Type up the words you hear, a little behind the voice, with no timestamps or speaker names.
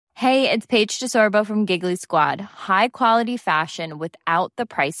Hey, it's Paige DeSorbo from Giggly Squad. High quality fashion without the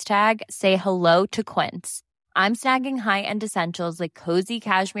price tag. Say hello to Quince. I'm snagging high-end essentials like cozy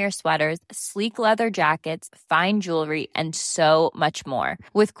cashmere sweaters, sleek leather jackets, fine jewelry, and so much more.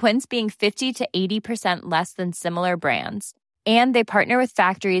 With Quince being 50 to 80% less than similar brands. And they partner with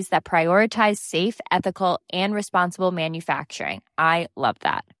factories that prioritize safe, ethical, and responsible manufacturing. I love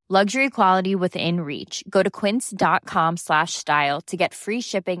that. Luxury quality within reach. Go to quince.com/style to get free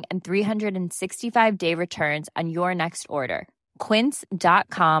shipping and 365-day returns on your next order.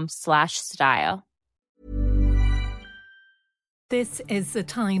 Quince.com/style. This is The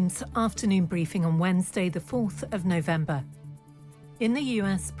Times afternoon briefing on Wednesday, the 4th of November. In the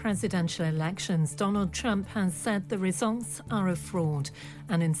US presidential elections, Donald Trump has said the results are a fraud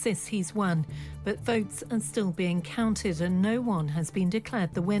and insists he's won, but votes are still being counted and no one has been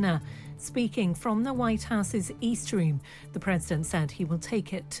declared the winner. Speaking from the White House's East Room, the president said he will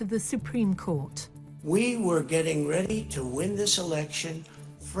take it to the Supreme Court. We were getting ready to win this election.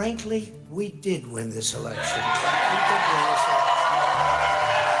 Frankly, we did win this election.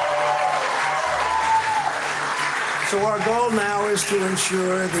 So our goal now is to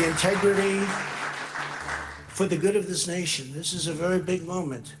ensure the integrity for the good of this nation. This is a very big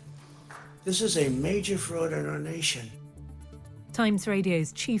moment. This is a major fraud in our nation. Times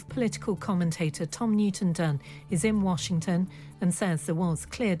Radio's chief political commentator Tom Newton-Dunn is in Washington and says there was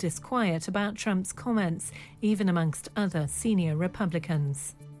clear disquiet about Trump's comments, even amongst other senior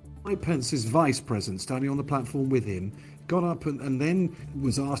Republicans. Mike Pence's vice president, standing on the platform with him, got up and then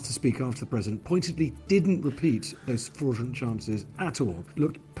was asked to speak after the president, pointedly didn't repeat those fraudulent charges at all,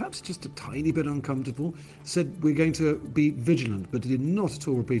 looked perhaps just a tiny bit uncomfortable, said we're going to be vigilant, but did not at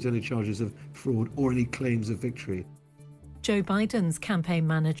all repeat any charges of fraud or any claims of victory. Joe Biden's campaign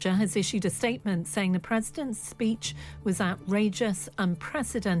manager has issued a statement saying the president's speech was outrageous,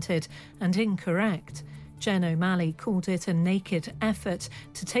 unprecedented and incorrect. Jen O'Malley called it a naked effort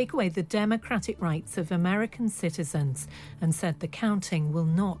to take away the democratic rights of American citizens and said the counting will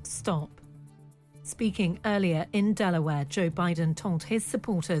not stop. Speaking earlier in Delaware, Joe Biden told his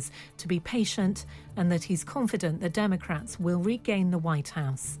supporters to be patient and that he's confident the Democrats will regain the White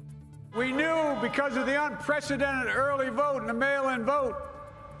House. We knew because of the unprecedented early vote and the mail-in vote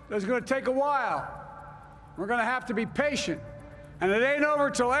that it was going to take a while. We're going to have to be patient. And it ain't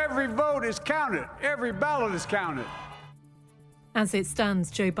over till every vote is counted. Every ballot is counted. As it stands,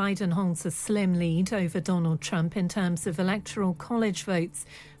 Joe Biden holds a slim lead over Donald Trump in terms of electoral college votes,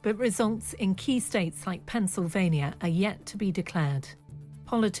 but results in key states like Pennsylvania are yet to be declared.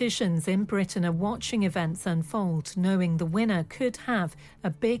 Politicians in Britain are watching events unfold, knowing the winner could have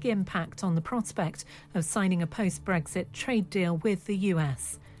a big impact on the prospect of signing a post-Brexit trade deal with the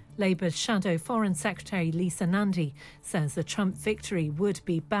US. Labour's shadow Foreign Secretary Lisa Nandy says a Trump victory would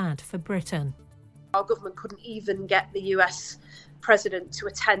be bad for Britain. Our government couldn't even get the US president to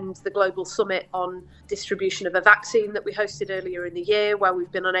attend the global summit on distribution of a vaccine that we hosted earlier in the year, where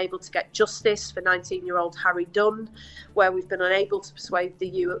we've been unable to get justice for 19-year-old Harry Dunn, where we've been unable to persuade the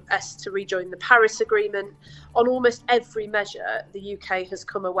US to rejoin the Paris Agreement. On almost every measure, the UK has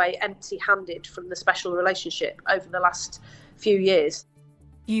come away empty-handed from the special relationship over the last few years.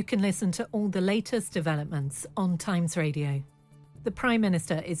 You can listen to all the latest developments on Times Radio. The Prime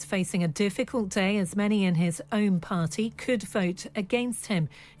Minister is facing a difficult day as many in his own party could vote against him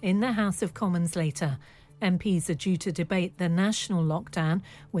in the House of Commons later. MPs are due to debate the national lockdown,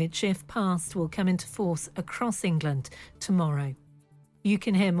 which, if passed, will come into force across England tomorrow. You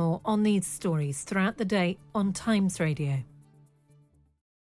can hear more on these stories throughout the day on Times Radio.